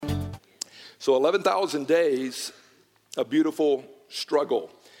So 11,000 days, a beautiful struggle.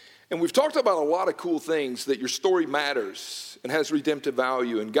 And we've talked about a lot of cool things, that your story matters and has redemptive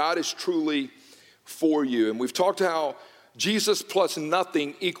value, and God is truly for you. And we've talked how Jesus plus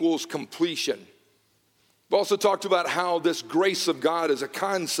nothing equals completion. We've also talked about how this grace of God is a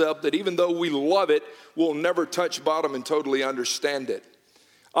concept that even though we love it, we'll never touch bottom and totally understand it.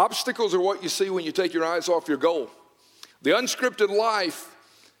 Obstacles are what you see when you take your eyes off your goal. The unscripted life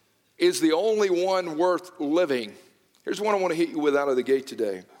is the only one worth living. Here's one I want to hit you with out of the gate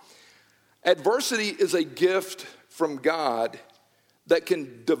today. Adversity is a gift from God that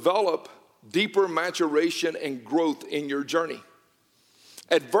can develop deeper maturation and growth in your journey.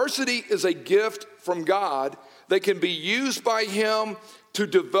 Adversity is a gift from God that can be used by Him to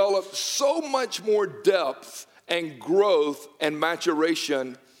develop so much more depth and growth and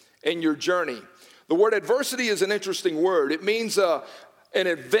maturation in your journey. The word adversity is an interesting word. It means an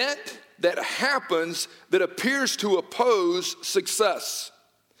event that happens that appears to oppose success.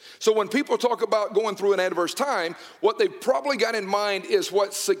 So when people talk about going through an adverse time, what they've probably got in mind is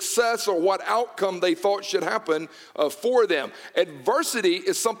what success or what outcome they thought should happen for them. Adversity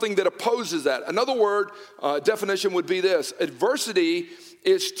is something that opposes that. Another word, definition would be this. Adversity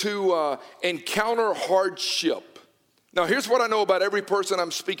is to encounter hardship. Now here's what I know about every person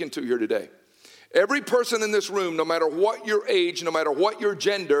I'm speaking to here today. Every person in this room, no matter what your age, no matter what your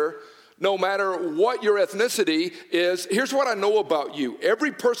gender, no matter what your ethnicity is, here's what I know about you.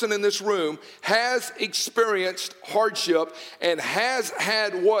 Every person in this room has experienced hardship and has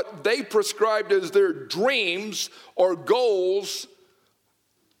had what they prescribed as their dreams or goals.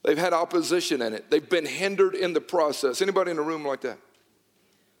 They've had opposition in it. They've been hindered in the process. Anybody in a room like that?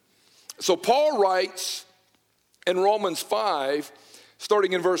 So Paul writes in Romans 5,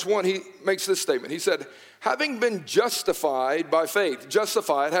 starting in verse 1, he makes this statement. He said, having been justified by faith,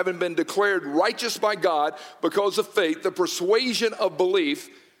 justified, having been declared righteous by God because of faith, the persuasion of belief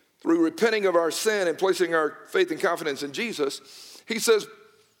through repenting of our sin and placing our faith and confidence in Jesus, he says,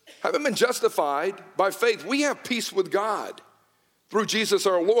 having been justified by faith, we have peace with God through Jesus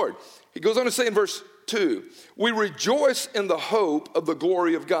our Lord. He goes on to say in verse 2, we rejoice in the hope of the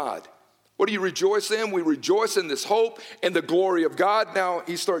glory of God. What do you rejoice in? We rejoice in this hope and the glory of God. Now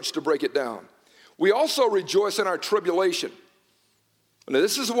he starts to break it down. We also rejoice in our tribulation. Now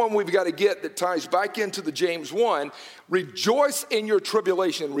this is the one we've got to get that ties back into the James 1. Rejoice in your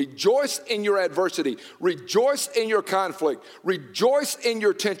tribulation. Rejoice in your adversity. Rejoice in your conflict. Rejoice in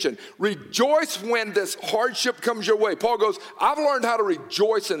your tension. Rejoice when this hardship comes your way. Paul goes, I've learned how to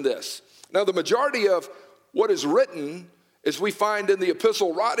rejoice in this. Now the majority of what is written, as we find in the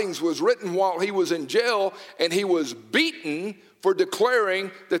epistle writings, was written while he was in jail and he was beaten for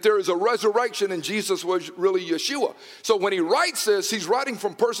declaring that there is a resurrection and Jesus was really Yeshua. So when he writes this, he's writing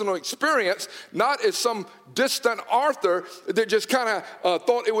from personal experience, not as some distant author that just kind of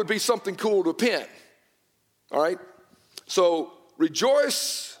thought it would be something cool to pen. All right? So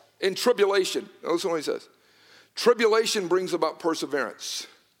rejoice in tribulation. Now listen to what he says. Tribulation brings about perseverance.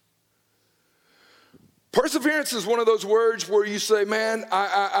 Perseverance is one of those words where you say, man,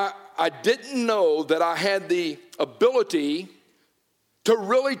 I didn't know that I had the ability to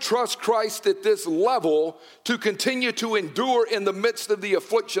really trust Christ at this level to continue to endure in the midst of the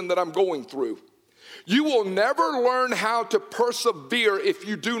affliction that I'm going through. You will never learn how to persevere if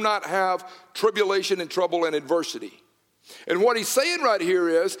you do not have tribulation and trouble and adversity. And what he's saying right here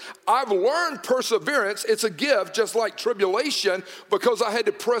is, I've learned perseverance. It's a gift just like tribulation because I had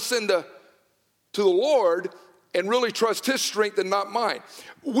to press into the Lord and really trust his strength and not mine.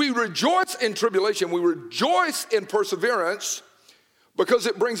 We rejoice in tribulation. We rejoice in perseverance because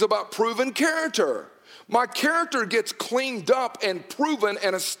it brings about proven character. My character gets cleaned up and proven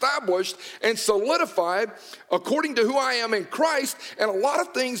and established and solidified according to who I am in Christ. And a lot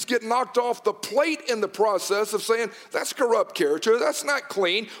of things get knocked off the plate in the process of saying, that's corrupt character, that's not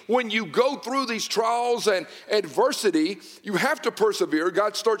clean. When you go through these trials and adversity, you have to persevere.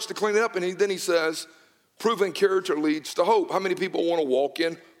 God starts to clean it up, and then he says, proven character leads to hope. How many people want to walk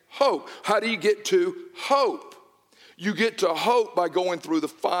in hope? How do you get to hope? You get to hope by going through the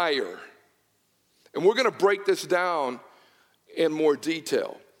fire. And we're going to break this down in more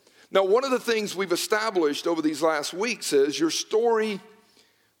detail. Now, one of the things we've established over these last weeks is your story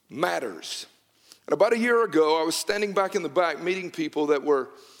matters. And about a year ago, I was standing back in the back meeting people that were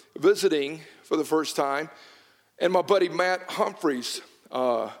visiting for the first time. And my buddy Matt Humphreys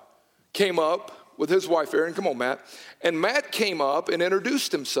came up with his wife, Erin. Come on, Matt. And Matt came up and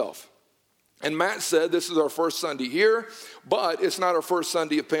introduced himself. And Matt said, this is our first Sunday here, but it's not our first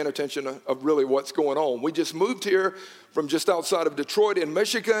Sunday of paying attention of really what's going on. We just moved here from just outside of Detroit in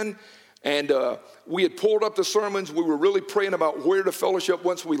Michigan, And we had pulled up the sermons. We were really praying about where to fellowship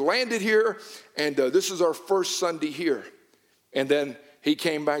once we landed here. And this is our first Sunday here. And then he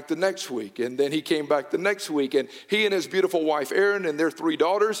came back the next week. And then he came back the next week. And he and his beautiful wife, Erin, and their 3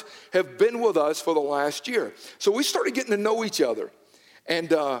 daughters have been with us for the last year. So we started getting to know each other.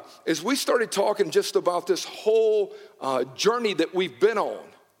 And as we started talking just about this whole journey that we've been on,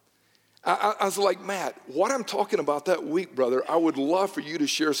 I was like, Matt, what I'm talking about that week, brother, I would love for you to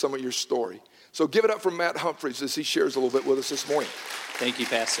share some of your story. So give it up for Matt Humphreys as he shares a little bit with us this morning. Thank you,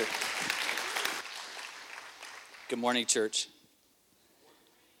 Pastor. Good morning, church.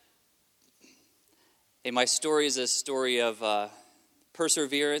 Hey, my story is a story of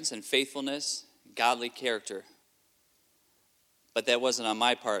perseverance and faithfulness, godly character. But that wasn't on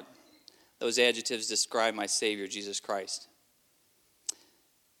my part. Those adjectives describe my Savior, Jesus Christ.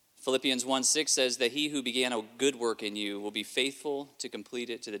 Philippians 1:6 says that he who began a good work in you will be faithful to complete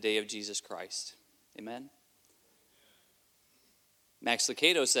it to the day of Jesus Christ. Amen? Max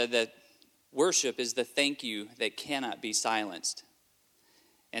Lucado said that worship is the thank you that cannot be silenced.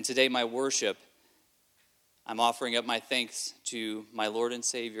 And today my worship, I'm offering up my thanks to my Lord and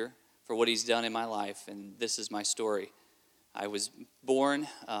Savior for what he's done in my life, and this is my story. I was born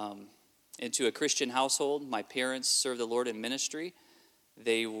into a Christian household. My parents served the Lord in ministry.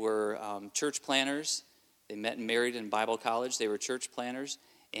 They were church planners. They met and married in Bible college. They were church planners,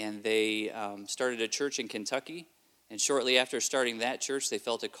 and they started a church in Kentucky. And shortly after starting that church, they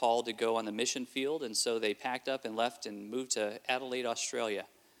felt a call to go on the mission field, and so they packed up and left and moved to Adelaide, Australia.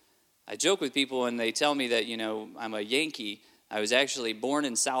 I joke with people when they tell me that, I'm a Yankee. I was actually born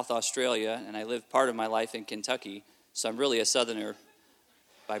in South Australia, and I lived part of my life in Kentucky, so I'm really a Southerner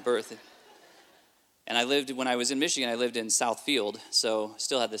by birth. And when I was in Michigan, I lived in Southfield, so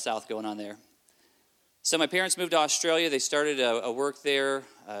still had the South going on there. So my parents moved to Australia. They started a work there,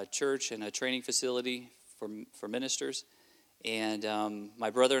 a church and a training facility for ministers. And my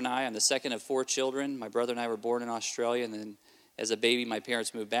brother and I'm the second of 4 children. My brother and I were born in Australia, and then as a baby, my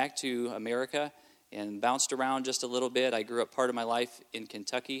parents moved back to America and bounced around just a little bit. I grew up part of my life in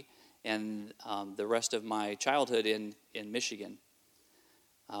Kentucky and the rest of my childhood in Michigan.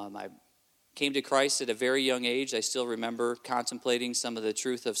 I came to Christ at a very young age. I still remember contemplating some of the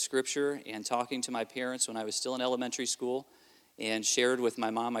truth of Scripture and talking to my parents when I was still in elementary school and shared with my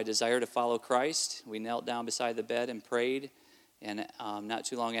mom my desire to follow Christ. We knelt down beside the bed and prayed, and not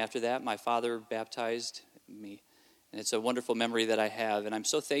too long after that, my father baptized me. And it's a wonderful memory that I have, and I'm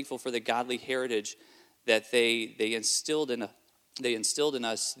so thankful for the godly heritage that they instilled in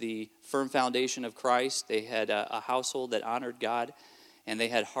us the firm foundation of Christ. They had a household that honored God, and they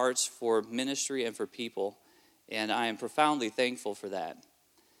had hearts for ministry and for people, and I am profoundly thankful for that.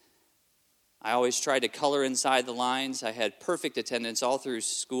 I always tried to color inside the lines. I had perfect attendance all through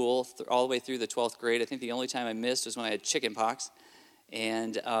school, all the way through the 12th grade. I think the only time I missed was when I had chicken pox.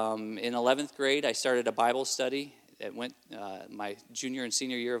 And in 11th grade, I started a Bible study. It went my junior and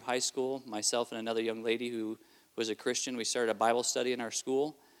senior year of high school. Myself and another young lady who was a Christian, we started a Bible study in our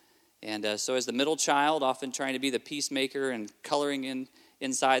school. And so as the middle child, often trying to be the peacemaker and coloring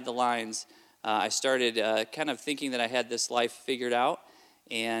inside the lines, I started kind of thinking that I had this life figured out.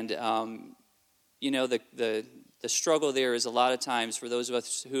 And, the struggle there is a lot of times for those of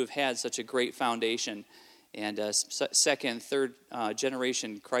us who have had such a great foundation and second, third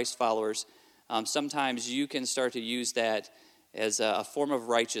generation Christ followers, sometimes you can start to use that as a form of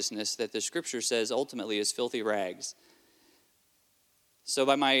righteousness that the Scripture says ultimately is filthy rags. So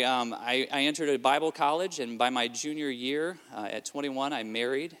by my, I entered a Bible college, and by my junior year, at 21, I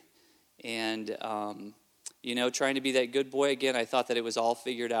married. And, trying to be that good boy again, I thought that it was all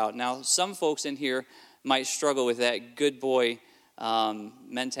figured out. Now, some folks in here might struggle with that good boy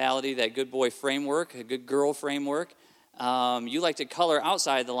mentality, that good boy framework, a good girl framework. You like to color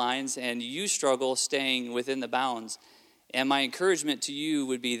outside the lines, and you struggle staying within the bounds. And my encouragement to you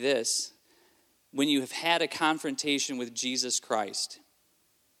would be this: when you have had a confrontation with Jesus Christ,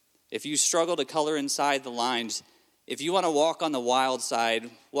 if you struggle to color inside the lines, if you want to walk on the wild side,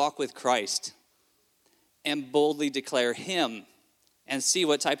 walk with Christ and boldly declare Him and see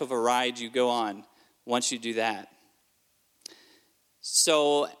what type of a ride you go on once you do that.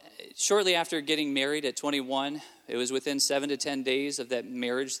 So shortly after getting married at 21, it was within 7 to 10 days of that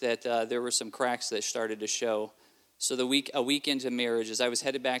marriage that there were some cracks that started to show. So a week into marriage, as I was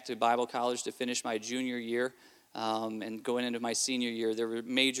headed back to Bible college to finish my junior year and going into my senior year, there were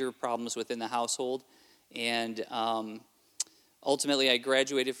major problems within the household. And ultimately, I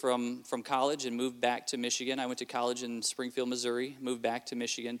graduated from college and moved back to Michigan. I went to college in Springfield, Missouri, moved back to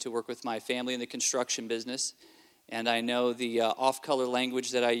Michigan to work with my family in the construction business. And I know the off-color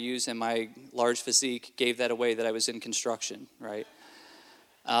language that I use in my large physique gave that away, that I was in construction, right?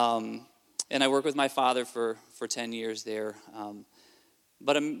 And I worked with my father for 10 years there.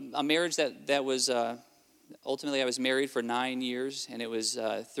 But a marriage that was, ultimately I was married for 9 years, and it was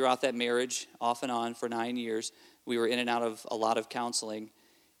throughout that marriage, off and on for 9 years, we were in and out of a lot of counseling.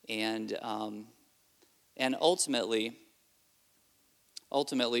 And ultimately,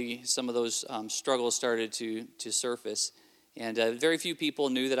 some of those struggles started to surface. And very few people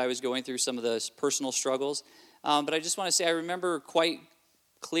knew that I was going through some of those personal struggles. But I just want to say I remember quite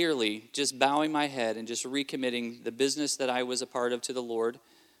clearly just bowing my head and just recommitting the business that I was a part of to the Lord,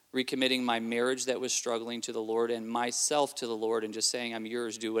 recommitting my marriage that was struggling to the Lord, and myself to the Lord, and just saying, I'm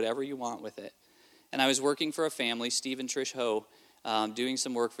yours, do whatever you want with it. And I was working for a family, Steve and Trish Ho, doing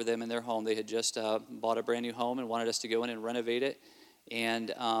some work for them in their home. They had just bought a brand new home and wanted us to go in and renovate it.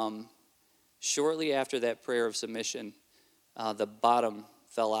 And shortly after that prayer of submission, the bottom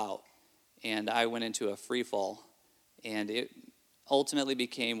fell out, and I went into a free fall. And it ultimately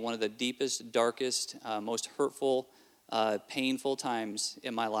became one of the deepest, darkest, most hurtful, painful times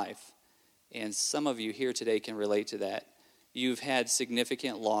in my life. And some of you here today can relate to that. You've had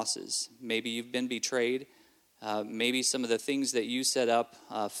significant losses. Maybe you've been betrayed. Maybe some of the things that you set up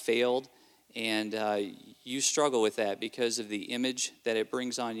failed, and you struggle with that because of the image that it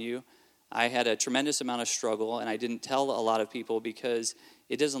brings on you. I had a tremendous amount of struggle, and I didn't tell a lot of people because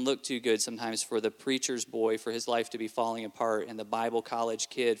it doesn't look too good sometimes for the preacher's boy for his life to be falling apart, and the Bible college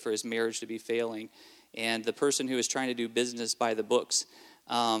kid for his marriage to be failing, and the person who is trying to do business by the books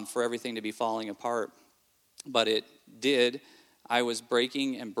for everything to be falling apart. But it did. I was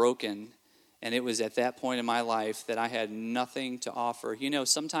breaking and broken, and it was at that point in my life that I had nothing to offer. You know,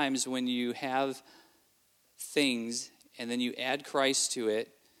 sometimes when you have things and then you add Christ to it,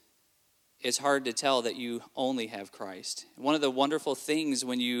 it's hard to tell that you only have Christ. One of the wonderful things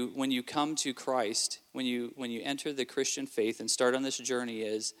when you come to Christ, when you enter the Christian faith and start on this journey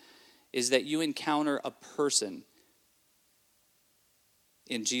is that you encounter a person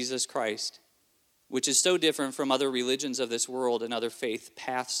in Jesus Christ, which is so different from other religions of this world and other faith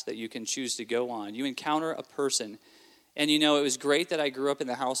paths that you can choose to go on. You encounter a person. And you know, it was great that I grew up in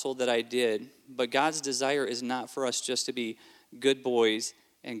the household that I did, but God's desire is not for us just to be good boys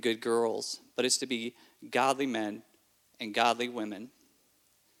and good girls, but it's to be godly men and godly women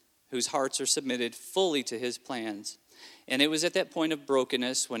whose hearts are submitted fully to his plans. And it was at that point of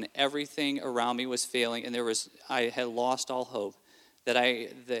brokenness when everything around me was failing and I had lost all hope,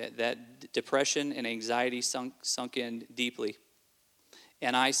 that depression and anxiety sunk in deeply.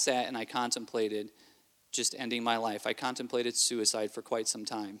 And I sat and I contemplated just ending my life. I contemplated suicide for quite some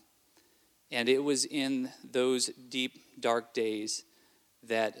time. And it was in those deep, dark days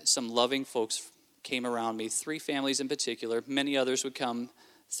that some loving folks came around me, 3 families in particular. Many others would come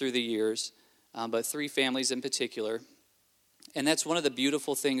through the years, but 3 families in particular. And that's one of the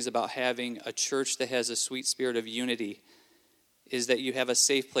beautiful things about having a church that has a sweet spirit of unity, is that you have a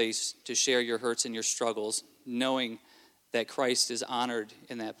safe place to share your hurts and your struggles, knowing that Christ is honored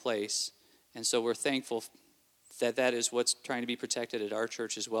in that place. And so we're thankful that is what's trying to be protected at our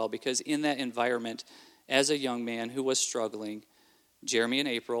church as well, because in that environment, as a young man who was struggling, Jeremy and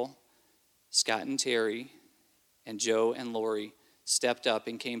April, Scott and Terry, and Joe and Lori stepped up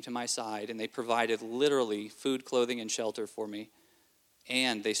and came to my side, and they provided literally food, clothing, and shelter for me.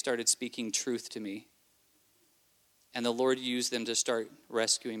 And they started speaking truth to me. And the Lord used them to start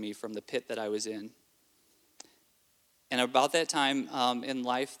rescuing me from the pit that I was in. And about that time in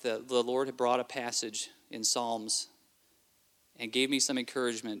life, the Lord had brought a passage in Psalms and gave me some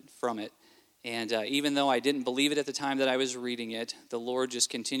encouragement from it. And even though I didn't believe it at the time that I was reading it, the Lord just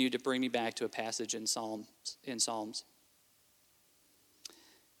continued to bring me back to a passage in Psalms.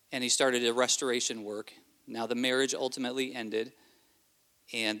 And he started a restoration work. Now the marriage ultimately ended,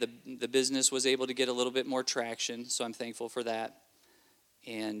 and the business was able to get a little bit more traction, so I'm thankful for that.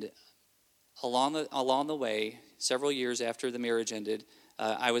 And along the way, several years after the marriage ended,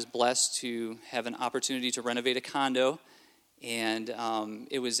 I was blessed to have an opportunity to renovate a condo. And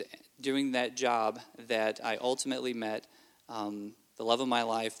it was doing that job that I ultimately met the love of my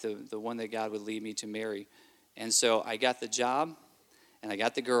life, the one that God would lead me to marry. And so I got the job, and I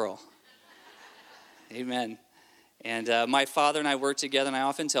got the girl. Amen. And my father and I worked together, and I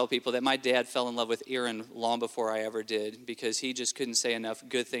often tell people that my dad fell in love with Erin long before I ever did, because he just couldn't say enough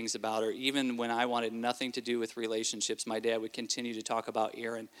good things about her. Even when I wanted nothing to do with relationships, my dad would continue to talk about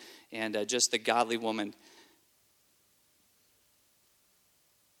Erin and just the godly woman.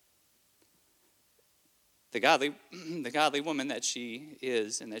 The godly woman that she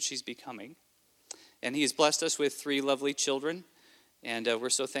is and that she's becoming. And he has blessed us with 3 lovely children. And we're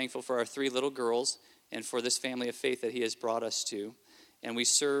so thankful for our 3 little girls and for this family of faith that he has brought us to. And we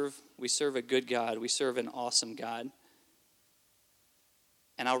serve a good God. We serve an awesome God.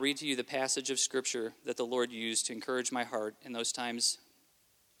 And I'll read to you the passage of Scripture that the Lord used to encourage my heart in those times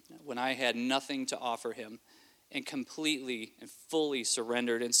when I had nothing to offer him and completely and fully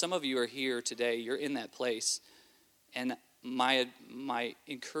surrendered. And some of you are here today. You're in that place. And my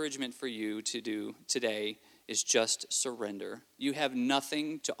encouragement for you to do today is just surrender. You have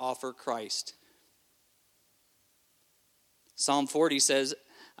nothing to offer Christ. Psalm 40 says,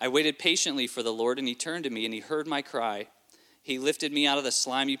 I waited patiently for the Lord, and he turned to me, and he heard my cry. He lifted me out of the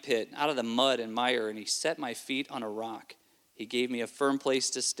slimy pit, out of the mud and mire, and he set my feet on a rock. He gave me a firm place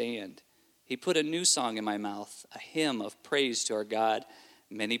to stand. He put a new song in my mouth, a hymn of praise to our God.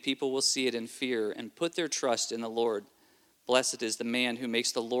 Many people will see it in fear and put their trust in the Lord. Blessed is the man who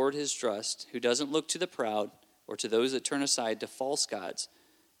makes the Lord his trust, who doesn't look to the proud or to those that turn aside to false gods.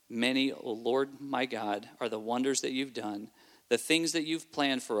 Many, O Lord my God, are the wonders that you've done. The things that you've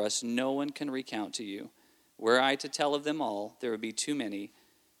planned for us, no one can recount to you. Were I to tell of them all, there would be too many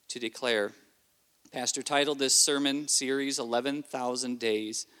to declare. Pastor titled this sermon series, 11,000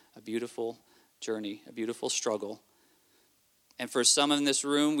 Days, a beautiful journey, a beautiful struggle. And for some in this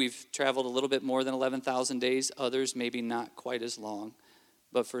room, we've traveled a little bit more than 11,000 days. Others, maybe not quite as long.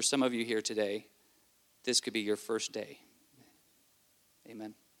 But for some of you here today, this could be your first day.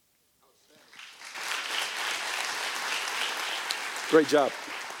 Amen. Great job.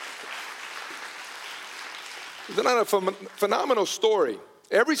 Isn't that a phenomenal story?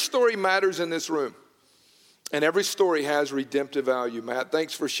 Every story matters in this room. And every story has redemptive value. Matt,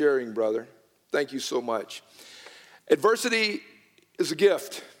 thanks for sharing, brother. Thank you so much. Adversity is a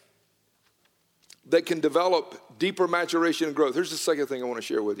gift that can develop deeper maturation and growth. Here's the second thing I want to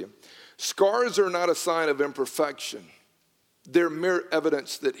share with you. Scars are not a sign of imperfection. They're mere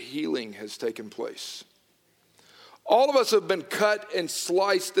evidence that healing has taken place. All of us have been cut and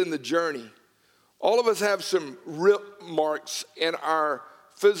sliced in the journey. All of us have some rip marks in our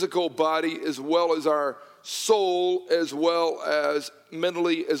physical body as well as our soul, as well as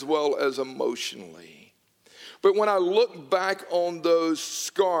mentally, as well as emotionally. But when I look back on those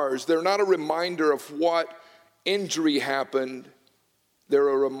scars, they're not a reminder of what injury happened. They're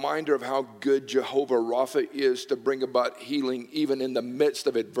a reminder of how good Jehovah Rapha is to bring about healing even in the midst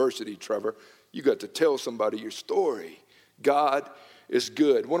of adversity, Trevor. You got to tell somebody your story. God is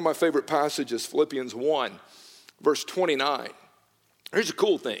good. One of my favorite passages, Philippians 1, verse 29. Here's a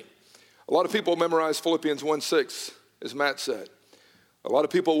cool thing. A lot of people memorize Philippians 1:6, as Matt said. A lot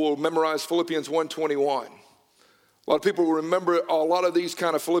of people will memorize Philippians 1:21. A lot of people will remember a lot of these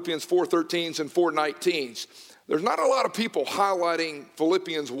kind of Philippians 4:13s and 4:19s. There's not a lot of people highlighting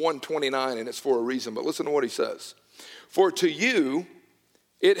Philippians 1:29, and it's for a reason, but listen to what he says. For to you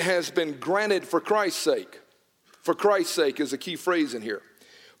it has been granted for Christ's sake. For Christ's sake is a key phrase in here.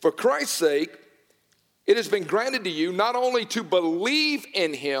 For Christ's sake, it has been granted to you not only to believe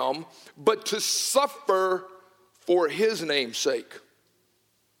in him, but to suffer for his name's sake.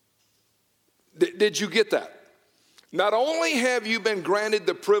 Did you get that? Not only have you been granted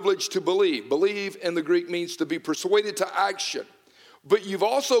the privilege to believe. Believe in the Greek means to be persuaded to action. But you've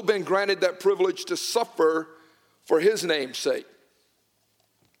also been granted that privilege to suffer for his name's sake.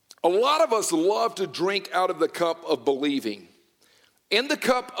 A lot of us love to drink out of the cup of believing. In the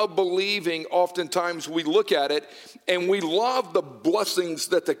cup of believing, oftentimes we look at it and we love the blessings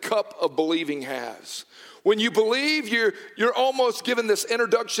that the cup of believing has. When you believe, you're almost given this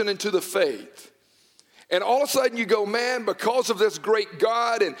introduction into the faith. And all of a sudden you go, man, because of this great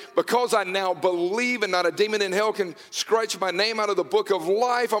God and because I now believe and not a demon in hell can scratch my name out of the book of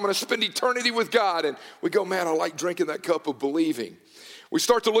life, I'm going to spend eternity with God. And we go, man, I like drinking that cup of believing. We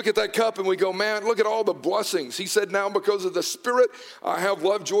start to look at that cup and we go, man, look at all the blessings. He said, now because of the Spirit, I have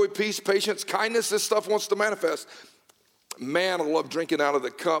love, joy, peace, patience, kindness. This stuff wants to manifest. Man, I love drinking out of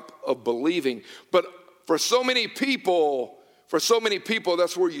the cup of believing. But for so many people,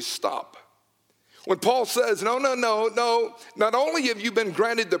 that's where you stop. When Paul says, no, not only have you been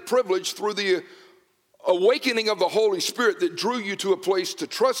granted the privilege through the awakening of the Holy Spirit that drew you to a place to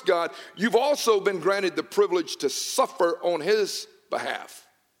trust God, you've also been granted the privilege to suffer on his behalf.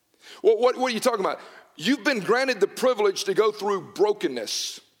 Well, what are you talking about? You've been granted the privilege to go through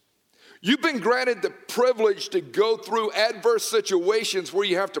brokenness. You've been granted the privilege to go through adverse situations where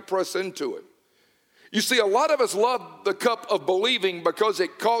you have to press into it. You see, a lot of us love the cup of believing because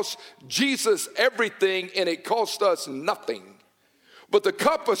it costs Jesus everything and it cost us nothing. But the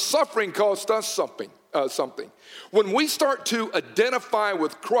cup of suffering cost us something. something. When we start to identify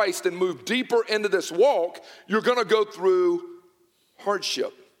with Christ and move deeper into this walk, you're going to go through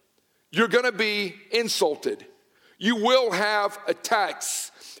hardship. You're going to be insulted. You will have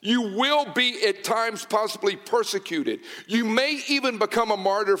attacks. You will be at times possibly persecuted. You may even become a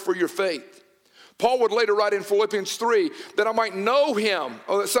martyr for your faith. Paul would later write in Philippians 3 that I might know him.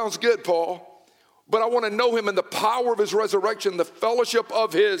 Oh, that sounds good, Paul. But I want to know him in the power of his resurrection, the fellowship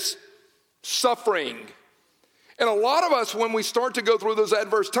of his suffering. And a lot of us, when we start to go through those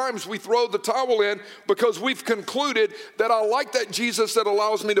adverse times, we throw the towel in because we've concluded that I like that Jesus that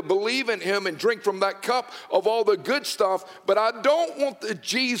allows me to believe in him and drink from that cup of all the good stuff, but I don't want the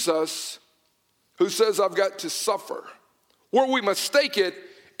Jesus who says I've got to suffer. Where we mistake it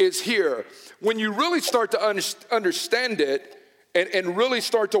is here. When you really start to understand it and really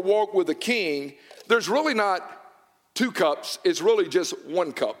start to walk with the King, there's really not two cups, it's really just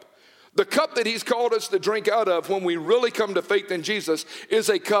one cup. The cup that he's called us to drink out of when we really come to faith in Jesus is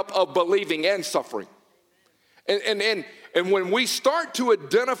a cup of believing and suffering. And when we start to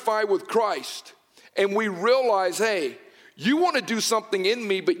identify with Christ and we realize, hey, you want to do something in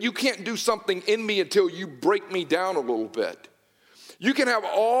me, but you can't do something in me until you break me down a little bit. You can have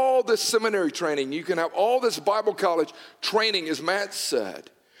all this seminary training. You can have all this Bible college training, as Matt said.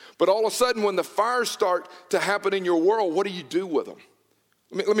 But all of a sudden, when the fires start to happen in your world, what do you do with them?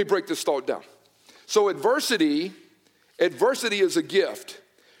 Let me break this thought down. So adversity is a gift.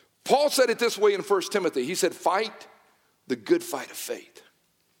 Paul said it this way in 1 Timothy. He said, fight the good fight of faith.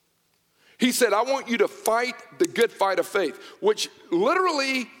 He said, I want you to fight the good fight of faith, which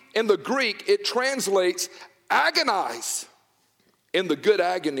literally in the Greek, it translates agonize in the good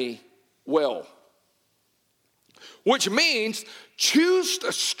agony well. Which means choose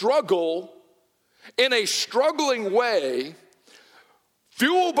to struggle in a struggling way,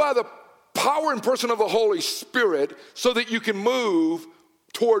 fueled by the power and person of the Holy Spirit, so that you can move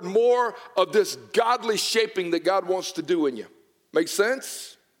toward more of this godly shaping that God wants to do in you. Make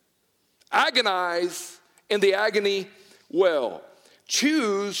sense? Agonize in the agony well.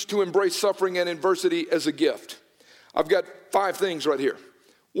 Choose to embrace suffering and adversity as a gift. I've got 5 things right here.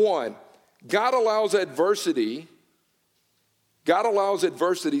 1, God allows adversity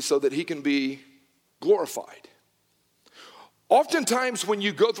so that he can be glorified. Oftentimes when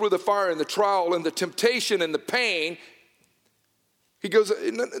you go through the fire and the trial and the temptation and the pain, he goes,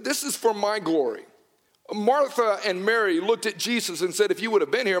 this is for my glory. Martha and Mary looked at Jesus and said, if you would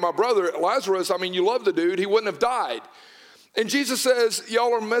have been here, my brother Lazarus, you love the dude, he wouldn't have died. And Jesus says,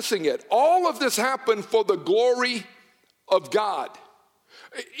 y'all are missing it. All of this happened for the glory of God.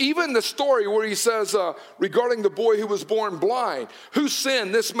 Even the story where he says regarding the boy who was born blind, who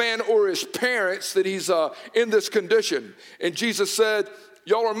sinned, this man or his parents, that he's in this condition? And Jesus said,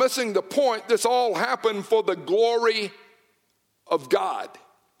 y'all are missing the point. This all happened for the glory of God.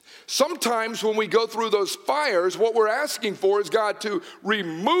 Sometimes when we go through those fires, what we're asking for is God to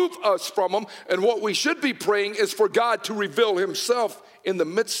remove us from them. And what we should be praying is for God to reveal himself in the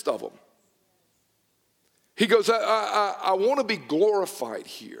midst of them. He goes, I want to be glorified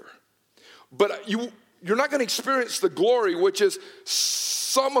here. But you're not going to experience the glory, which is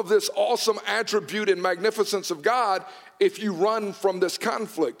some of this awesome attribute and magnificence of God, if you run from this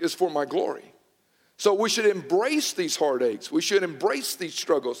conflict. It's for my glory. So we should embrace these heartaches. We should embrace these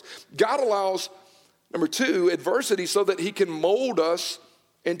struggles. God allows, number 2, adversity so that he can mold us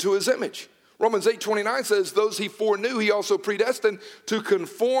into his image. Romans 8:29 says, those he foreknew, he also predestined to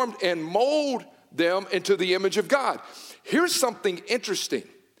conform and mold them into the image of God. Here's something interesting.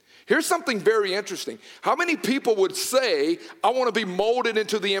 Here's something very interesting. How many people would say, I want to be molded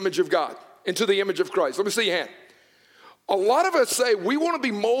into the image of God, into the image of Christ? Let me see your hand. A lot of us say we want to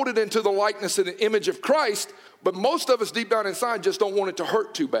be molded into the likeness and the image of Christ, but most of us deep down inside just don't want it to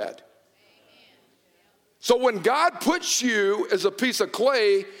hurt too bad. So when God puts you as a piece of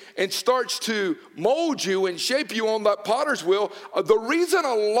clay and starts to mold you and shape you on that potter's wheel, the reason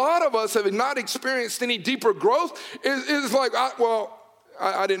a lot of us have not experienced any deeper growth is like,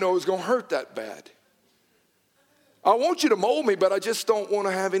 I didn't know it was going to hurt that bad. I want you to mold me, but I just don't want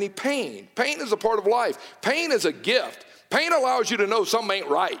to have any pain. Pain is a part of life. Pain is a gift. Pain allows you to know something ain't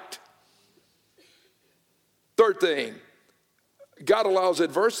right. 3rd thing, God allows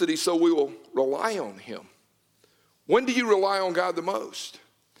adversity so we will rely on him. When do you rely on God the most?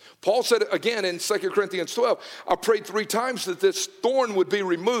 Paul said again in 2 Corinthians 12, I prayed 3 times that this thorn would be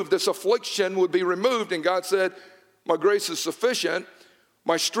removed, this affliction would be removed. And God said, my grace is sufficient.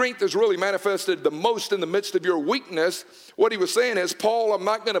 My strength is really manifested the most in the midst of your weakness. What he was saying is, Paul, I'm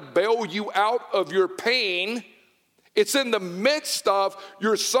not going to bail you out of your pain It's in the midst of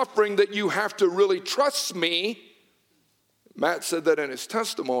your suffering that you have to really trust me. Matt said that in his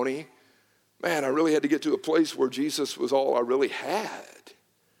testimony. Man, I really had to get to a place where Jesus was all I really had.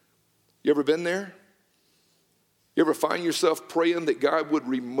 You ever been there? You ever find yourself praying that God would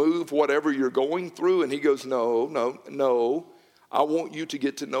remove whatever you're going through? And he goes, no. I want you to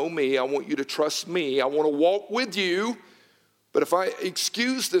get to know me. I want you to trust me. I want to walk with you. But if I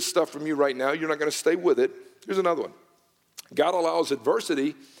excuse this stuff from you right now, you're not going to stay with it. Here's another one. God allows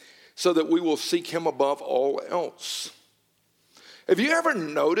adversity so that we will seek him above all else. Have you ever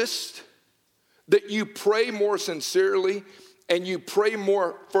noticed that you pray more sincerely and you pray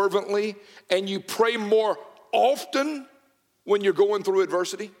more fervently and you pray more often when you're going through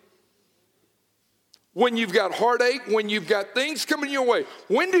adversity? When you've got heartache, when you've got things coming your way,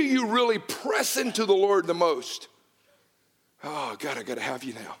 when do you really press into the Lord the most? Oh, God, I got to have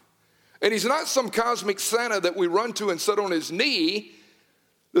you now. And he's not some cosmic Santa that we run to and sit on his knee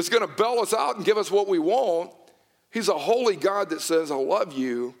that's going to bail us out and give us what we want. He's a holy God that says, I love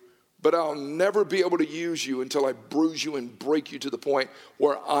you, but I'll never be able to use you until I bruise you and break you to the point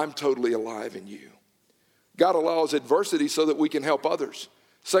where I'm totally alive in you. God allows adversity so that we can help others.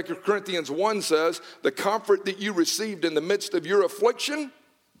 2 Corinthians 1 says, the comfort that you received in the midst of your affliction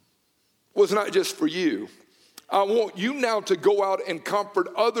was not just for you. I want you now to go out and comfort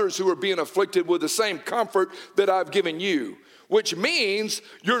others who are being afflicted with the same comfort that I've given you, which means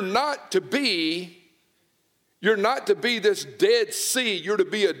you're not to be this Dead Sea. You're to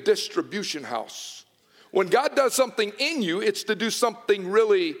be a distribution house. When God does something in you, it's to do something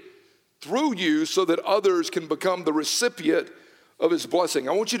really through you so that others can become the recipient of his blessing.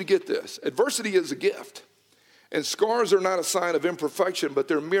 I want you to get this. Adversity is a gift. And scars are not a sign of imperfection, but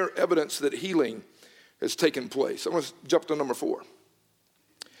they're mere evidence that healing has taken place. I'm going to jump to number 4.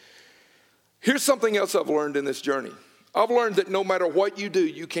 Here's something else I've learned in this journey. I've learned that no matter what you do,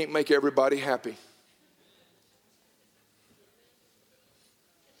 you can't make everybody happy.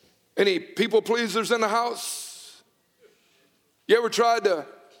 Any people pleasers in the house? You ever tried to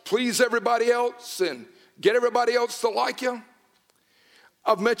please everybody else and get everybody else to like you?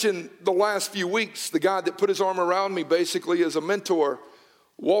 I've mentioned the last few weeks, the guy that put his arm around me basically as a mentor,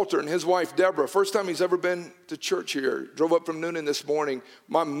 Walter, and his wife, Deborah. First time he's ever been to church here. Drove up from Noonan this morning.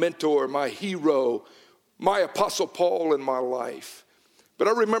 My mentor, my hero, my Apostle Paul in my life. But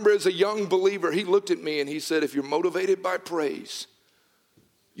I remember as a young believer, he looked at me and he said, if you're motivated by praise,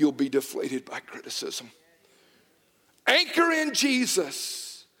 you'll be deflated by criticism. Anchor in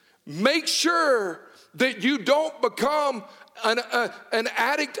Jesus. Make sure that you don't become an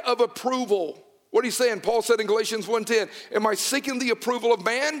addict of approval. What he's saying, Paul said in Galatians 1:10, am I seeking the approval of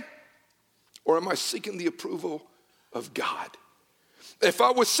man or am I seeking the approval of God? If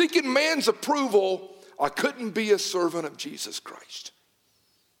I was seeking man's approval, I couldn't be a servant of Jesus Christ.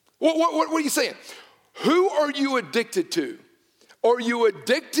 What are you saying? Who are you addicted to? Are you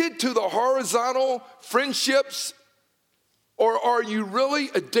addicted to the horizontal friendships? Or are you really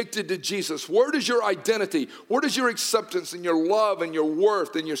addicted to Jesus? Where does your identity, where does your acceptance and your love and your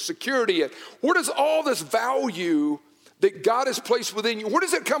worth and your security at? Where does all this value that God has placed within you, where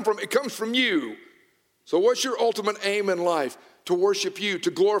does it come from? It comes from you. So what's your ultimate aim in life? To worship you, to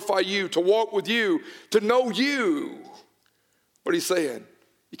glorify you, to walk with you, to know you. What he's saying,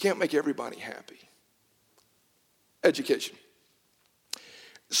 you can't make everybody happy. Education.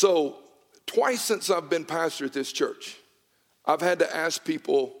 So twice since I've been pastor at this church, I've had to ask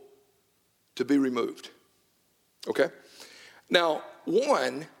people to be removed, okay? Now,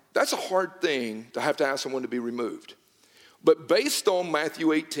 one, that's a hard thing to have to ask someone to be removed. But based on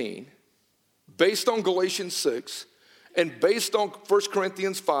Matthew 18, based on Galatians 6, and based on 1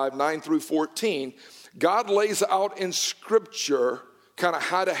 Corinthians 5, 9 through 14, God lays out in Scripture kind of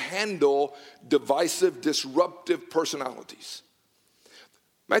how to handle divisive, disruptive personalities.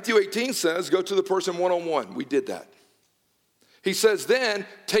 Matthew 18 says, go to the person one-on-one. We did that. He says, then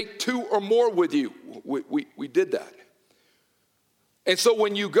take 2 or more with you. We did that. And so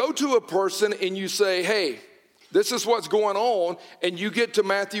when you go to a person and you say, hey, this is what's going on, and you get to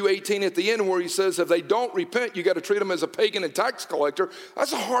Matthew 18 at the end where he says, if they don't repent, you got to treat them as a pagan and tax collector,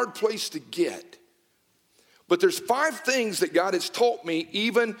 that's a hard place to get. But there's 5 things that God has taught me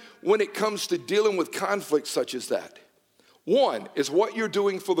even when it comes to dealing with conflicts such as that. One is what you're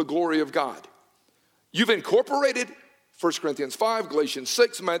doing for the glory of God. You've incorporated 1 Corinthians 5, Galatians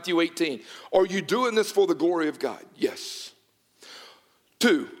 6, Matthew 18. Are you doing this for the glory of God? Yes.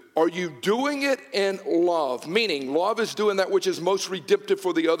 2, are you doing it in love? Meaning, love is doing that which is most redemptive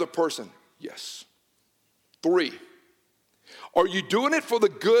for the other person. Yes. 3, Are you doing it for the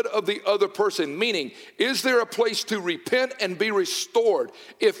good of the other person? Meaning, is there a place to repent and be restored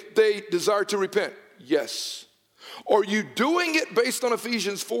if they desire to repent? Yes. Are you doing it based on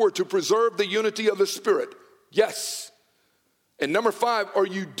Ephesians 4 to preserve the unity of the Spirit? Yes. And number 5, are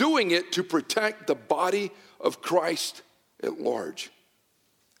you doing it to protect the body of Christ at large?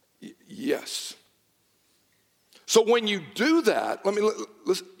 Yes. So when you do that,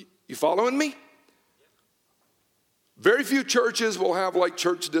 listen, you following me? Very few churches will have like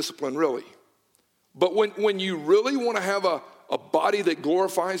church discipline, really. But when you really want to have a body that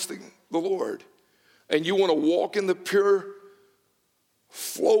glorifies the Lord, and you want to walk in the pure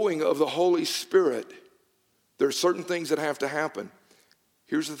flowing of the Holy Spirit, there are certain things that have to happen.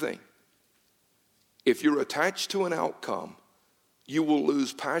 Here's the thing. If you're attached to an outcome, you will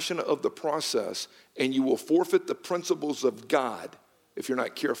lose passion of the process, and you will forfeit the principles of God if you're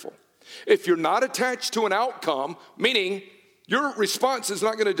not careful. If you're not attached to an outcome, meaning your response is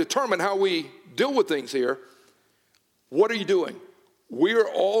not going to determine how we deal with things here, what are you doing? We're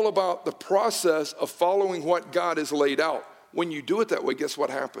all about the process of following what God has laid out. When you do it that way, guess what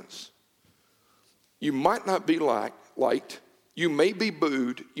happens? You might not be liked. You may be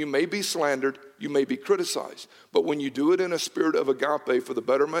booed. You may be slandered. You may be criticized. But when you do it in a spirit of agape for the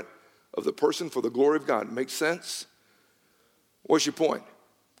betterment of the person, for the glory of God, makes sense? What's your point?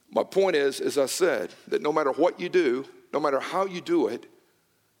 My point is, as I said, that no matter what you do, no matter how you do it,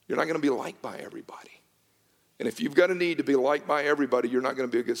 you're not going to be liked by everybody. And if you've got a need to be liked by everybody, you're not going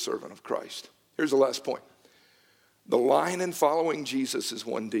to be a good servant of Christ. Here's the last point. The line in following Jesus is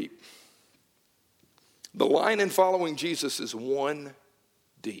one deep. The line in following Jesus is one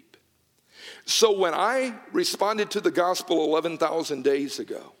deep. So when I responded to the gospel 11,000 days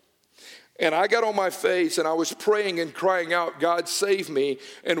ago, and I got on my face and I was praying and crying out, God save me,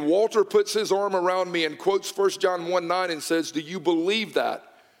 and Walter puts his arm around me and quotes 1 John 1:9 and says, do you believe that?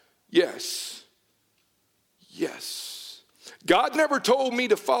 Yes. Yes. God never told me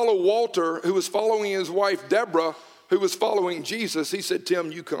to follow Walter, who was following his wife Deborah, who was following Jesus. He said,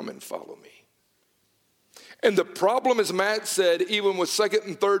 Tim, you come and follow me. And the problem, as Matt said, even with second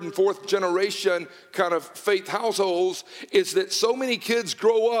and third and fourth generation kind of faith households, is that so many kids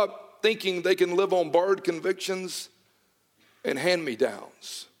grow up thinking they can live on borrowed convictions and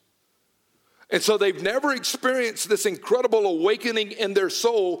hand-me-downs. And so they've never experienced this incredible awakening in their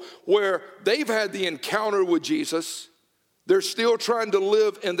soul where they've had the encounter with Jesus. They're still trying to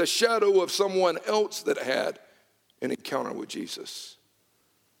live in the shadow of someone else that had an encounter with Jesus.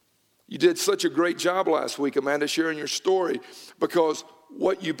 You did such a great job last week, Amanda, sharing your story, because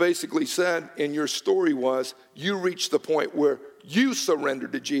what you basically said in your story was you reached the point where you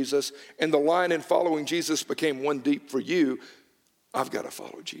surrendered to Jesus, and the line in following Jesus became one deep for you. I've got to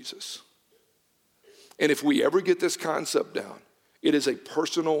follow Jesus. And if we ever get this concept down, it is a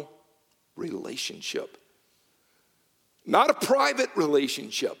personal relationship, not a private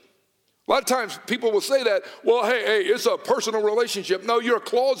relationship. A lot of times people will say that, well, hey, it's a personal relationship. No, you're a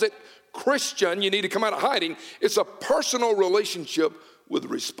closet Christian. You need to come out of hiding. It's a personal relationship with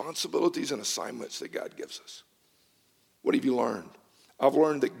responsibilities and assignments that God gives us. What have you learned? I've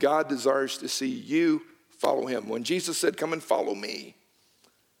learned that God desires to see you follow him. When Jesus said, come and follow me,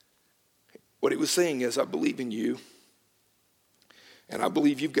 what he was saying is, I believe in you, and I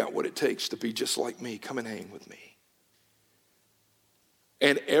believe you've got what it takes to be just like me. Come and hang with me.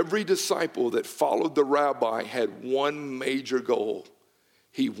 And every disciple that followed the rabbi had one major goal.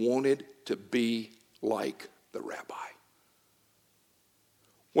 He wanted to be like the rabbi.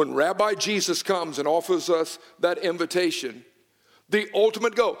 When Rabbi Jesus comes and offers us that invitation, the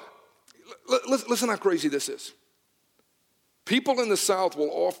ultimate goal, listen how crazy this is. People in the South will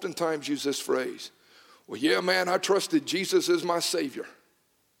oftentimes use this phrase, well, yeah, man, I trusted Jesus as my Savior.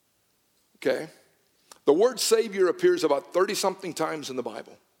 Okay? The word Savior appears about 30-something times in the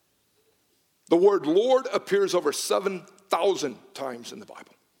Bible. The word Lord appears over 7,000 times in the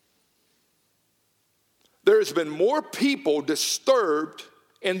Bible. There's been more people disturbed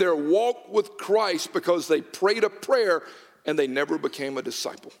in their walk with Christ because they prayed a prayer and they never became a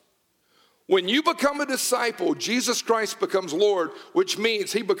disciple. When you become a disciple, Jesus Christ becomes Lord, which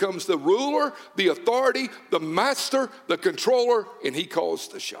means he becomes the ruler, the authority, the master, the controller, and he calls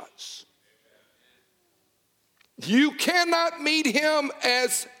the shots. You cannot meet him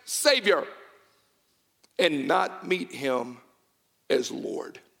as Savior and not meet him as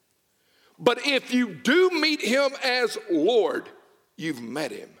Lord. But if you do meet him as Lord, you've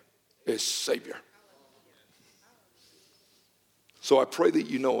met him as Savior. So I pray that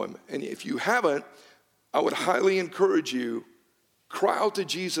you know him. And if you haven't, I would highly encourage you, cry out to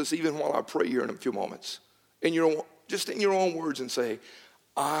Jesus even while I pray here in a few moments. In your just in your own words and say,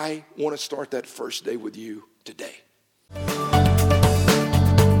 I want to start that first day with you today.